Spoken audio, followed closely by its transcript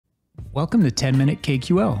Welcome to 10-Minute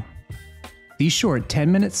KQL. These short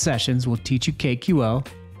 10-minute sessions will teach you KQL,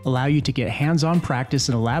 allow you to get hands-on practice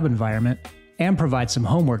in a lab environment, and provide some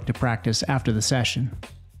homework to practice after the session.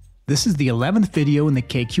 This is the 11th video in the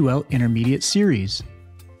KQL Intermediate series.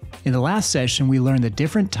 In the last session, we learned the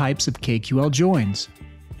different types of KQL joins.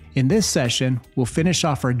 In this session, we'll finish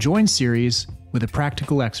off our join series with a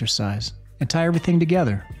practical exercise and tie everything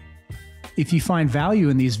together. If you find value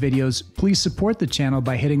in these videos, please support the channel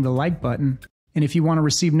by hitting the like button, and if you want to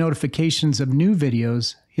receive notifications of new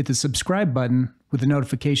videos, hit the subscribe button with the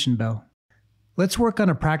notification bell. Let's work on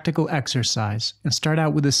a practical exercise and start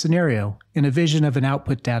out with a scenario and a vision of an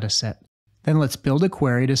output dataset. Then let's build a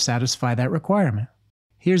query to satisfy that requirement.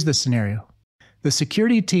 Here's the scenario. The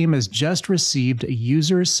security team has just received a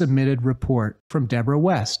user-submitted report from Deborah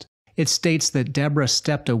West. It states that Deborah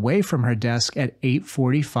stepped away from her desk at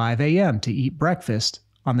 8:45 a.m. to eat breakfast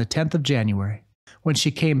on the 10th of January. When she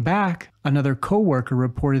came back, another coworker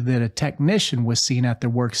reported that a technician was seen at their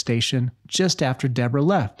workstation just after Deborah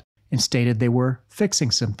left and stated they were fixing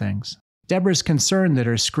some things. Deborah's concerned that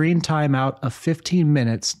her screen timeout of 15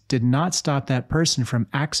 minutes did not stop that person from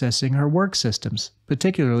accessing her work systems,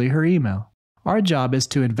 particularly her email. Our job is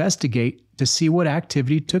to investigate to see what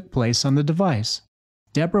activity took place on the device.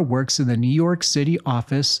 Deborah works in the New York City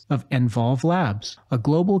office of Envolve Labs, a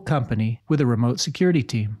global company with a remote security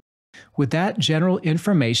team. With that general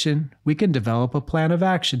information, we can develop a plan of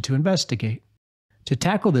action to investigate. To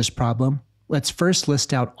tackle this problem, let's first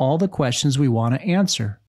list out all the questions we want to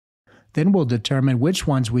answer. Then we'll determine which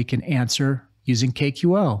ones we can answer using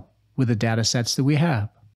KQL with the datasets that we have.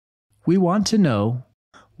 We want to know,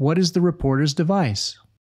 what is the reporter's device?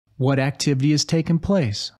 What activity has taken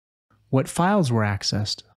place? What files were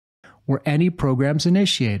accessed? Were any programs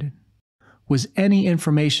initiated? Was any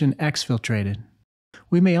information exfiltrated?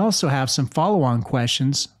 We may also have some follow-on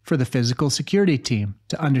questions for the physical security team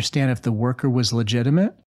to understand if the worker was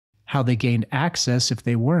legitimate, how they gained access if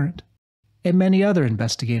they weren't, and many other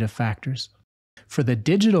investigative factors. For the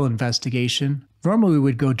digital investigation, normally we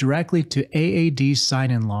would go directly to AAD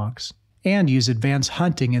sign-in logs and use advanced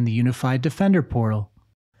hunting in the Unified Defender portal.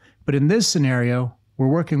 But in this scenario, we're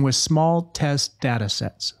working with small test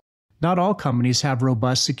datasets. Not all companies have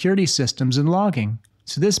robust security systems and logging,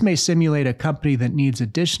 so this may simulate a company that needs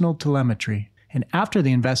additional telemetry. And after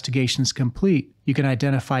the investigation is complete, you can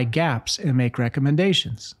identify gaps and make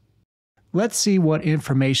recommendations. Let's see what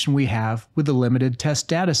information we have with the limited test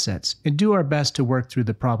datasets and do our best to work through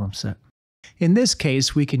the problem set. In this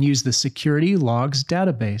case, we can use the Security Logs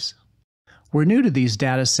database. We're new to these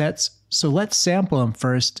datasets, so let's sample them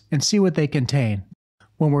first and see what they contain.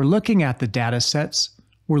 When we're looking at the datasets,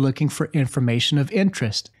 we're looking for information of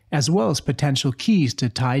interest, as well as potential keys to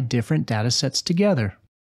tie different datasets together.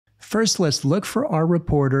 First, let's look for our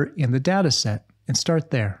reporter in the dataset and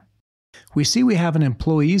start there. We see we have an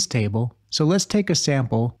employees table, so let's take a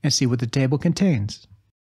sample and see what the table contains.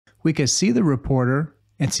 We can see the reporter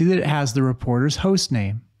and see that it has the reporter's host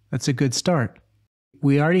name. That's a good start.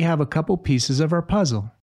 We already have a couple pieces of our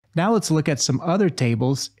puzzle. Now let's look at some other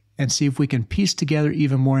tables and see if we can piece together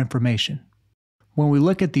even more information. When we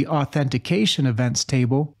look at the authentication events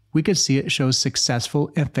table, we can see it shows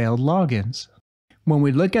successful and failed logins. When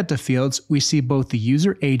we look at the fields, we see both the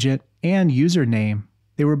user agent and username.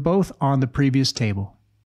 They were both on the previous table.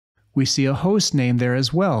 We see a host name there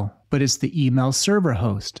as well, but it's the email server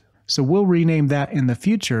host. So we'll rename that in the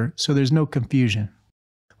future so there's no confusion.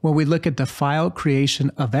 When we look at the file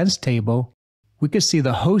creation events table, we can see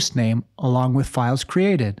the host name along with files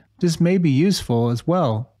created. This may be useful as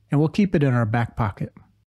well, and we'll keep it in our back pocket.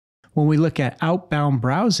 When we look at outbound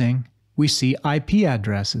browsing, we see IP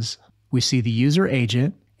addresses. We see the user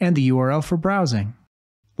agent and the URL for browsing.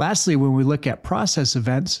 Lastly, when we look at process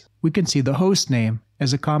events, we can see the host name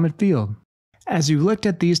as a common field. As we looked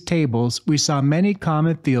at these tables, we saw many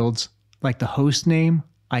common fields like the host name,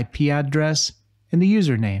 IP address, and the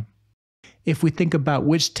username. If we think about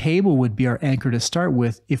which table would be our anchor to start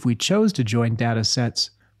with if we chose to join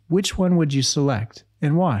datasets, which one would you select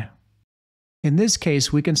and why? In this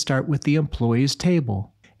case, we can start with the employees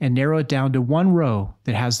table and narrow it down to one row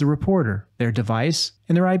that has the reporter, their device,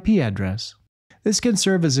 and their IP address. This can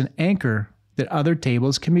serve as an anchor that other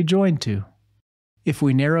tables can be joined to. If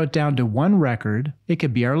we narrow it down to one record, it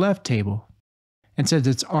could be our left table. And since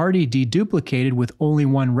it's already deduplicated with only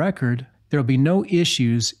one record, there will be no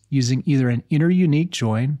issues using either an inner unique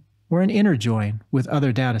join or an inner join with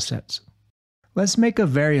other datasets. Let's make a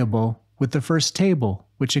variable with the first table,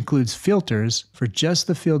 which includes filters for just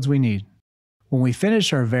the fields we need. When we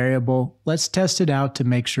finish our variable, let's test it out to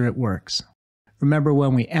make sure it works. Remember,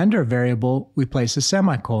 when we end our variable, we place a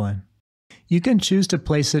semicolon. You can choose to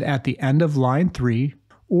place it at the end of line 3,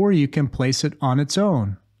 or you can place it on its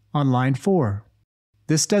own, on line 4.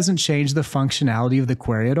 This doesn't change the functionality of the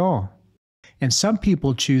query at all. And some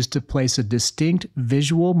people choose to place a distinct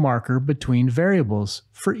visual marker between variables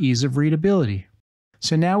for ease of readability.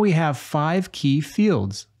 So now we have 5 key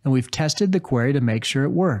fields, and we've tested the query to make sure it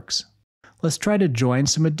works. Let's try to join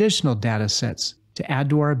some additional data sets to add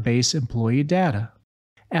to our base employee data.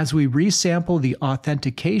 As we resample the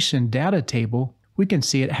authentication data table, we can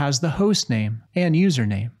see it has the host name and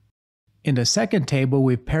username. In the second table,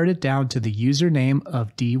 we've pared it down to the username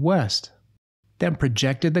of D. West, then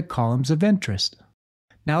projected the columns of interest.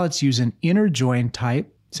 Now let's use an inner join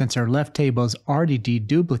type, since our left table is already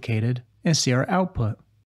deduplicated, and see our output.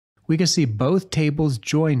 We can see both tables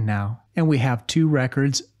joined now, and we have 2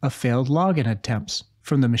 records of failed login attempts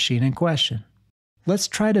from the machine in question. Let's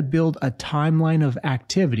try to build a timeline of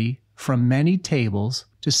activity from many tables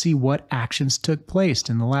to see what actions took place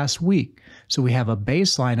in the last week, so we have a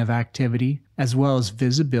baseline of activity as well as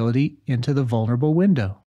visibility into the vulnerable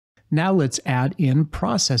window. Now let's add in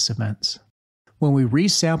process events. When we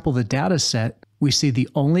resample the data set, we see the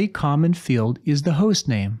only common field is the host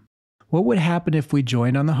name. What would happen if we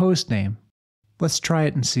joined on the host name? Let's try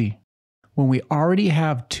it and see. When we already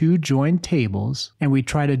have 2 joined tables and we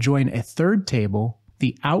try to join a third table,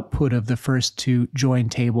 the output of the first 2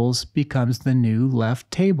 joined tables becomes the new left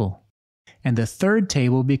table, and the third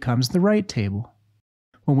table becomes the right table.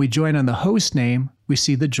 When we join on the host name, we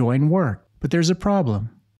see the join work, but there's a problem.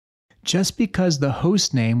 Just because the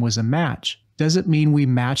host name was a match doesn't mean we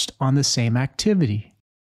matched on the same activity.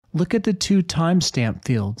 Look at the 2 timestamp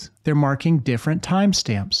fields. They're marking different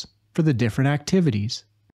timestamps for the different activities.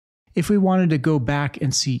 If we wanted to go back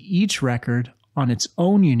and see each record on its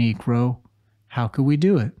own unique row, how could we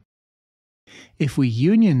do it? If we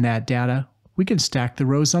union that data, we can stack the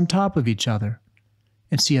rows on top of each other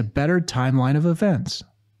and see a better timeline of events.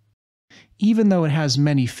 Even though it has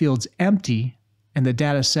many fields empty and the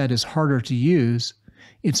data set is harder to use,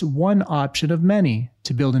 it's one option of many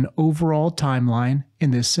to build an overall timeline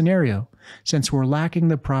in this scenario, since we're lacking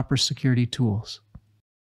the proper security tools.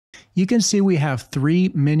 You can see we have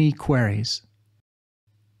 3 mini queries,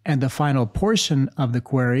 and the final portion of the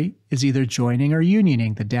query is either joining or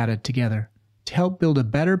unioning the data together to help build a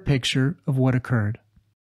better picture of what occurred.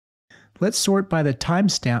 Let's sort by the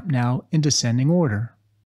timestamp now in descending order.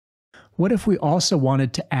 What if we also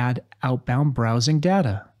wanted to add outbound browsing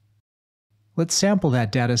data? Let's sample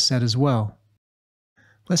that data set as well.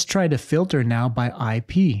 Let's try to filter now by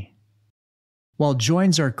IP. While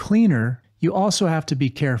joins are cleaner, you also have to be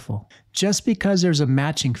careful. Just because there's a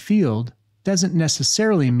matching field doesn't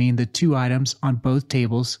necessarily mean the 2 items on both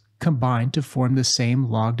tables combine to form the same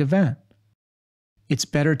logged event. It's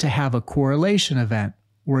better to have a correlation event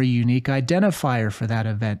or a unique identifier for that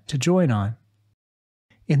event to join on.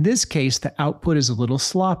 In this case, the output is a little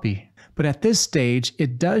sloppy, but at this stage,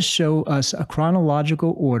 it does show us a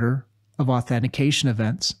chronological order of authentication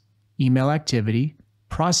events, email activity,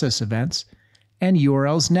 process events, and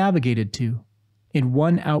URLs navigated to in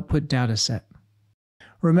one output dataset.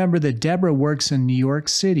 Remember that Deborah works in New York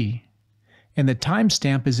City, and the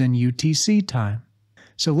timestamp is in UTC time.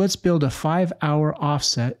 So let's build a 5-hour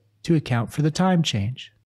offset to account for the time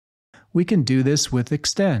change. We can do this with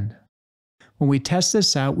extend. When we test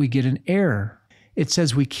this out, we get an error. It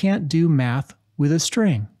says we can't do math with a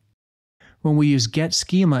string. When we use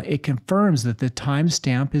getSchema, it confirms that the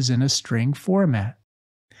timestamp is in a string format.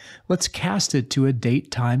 Let's cast it to a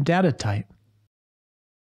date-time data type.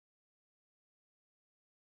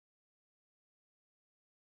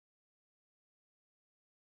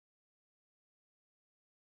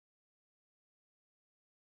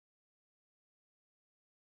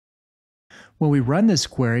 When we run this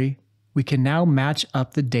query, we can now match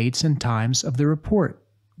up the dates and times of the report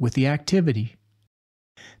with the activity.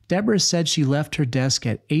 Deborah said she left her desk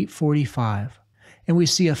at 8:45, and we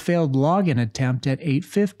see a failed login attempt at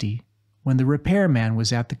 8:50 when the repairman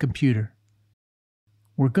was at the computer.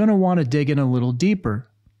 We're going to want to dig in a little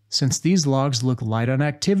deeper, since these logs look light on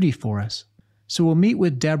activity for us, so we'll meet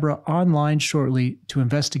with Deborah online shortly to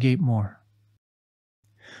investigate more.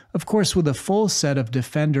 Of course, with a full set of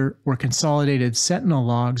Defender or consolidated Sentinel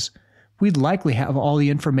logs, we'd likely have all the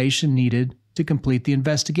information needed to complete the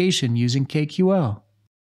investigation using KQL.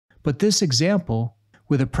 But this example,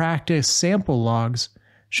 with a practice sample logs,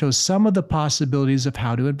 shows some of the possibilities of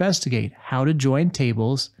how to investigate, how to join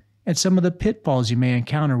tables, and some of the pitfalls you may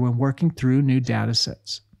encounter when working through new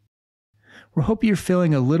datasets. We hope you're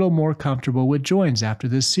feeling a little more comfortable with joins after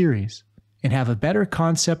this series, and have a better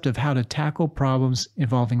concept of how to tackle problems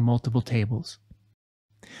involving multiple tables.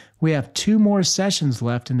 We have 2 more sessions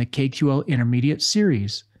left in the KQL Intermediate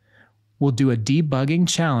series. We'll do a debugging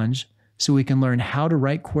challenge so we can learn how to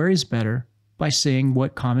write queries better by seeing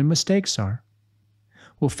what common mistakes are.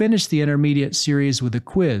 We'll finish the Intermediate series with a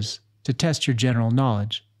quiz to test your general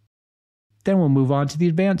knowledge. Then we'll move on to the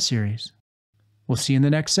Advanced series. We'll see you in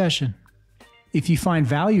the next session. If you find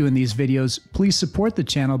value in these videos, please support the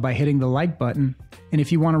channel by hitting the like button. And if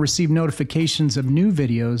you want to receive notifications of new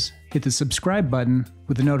videos, hit the subscribe button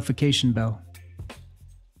with the notification bell.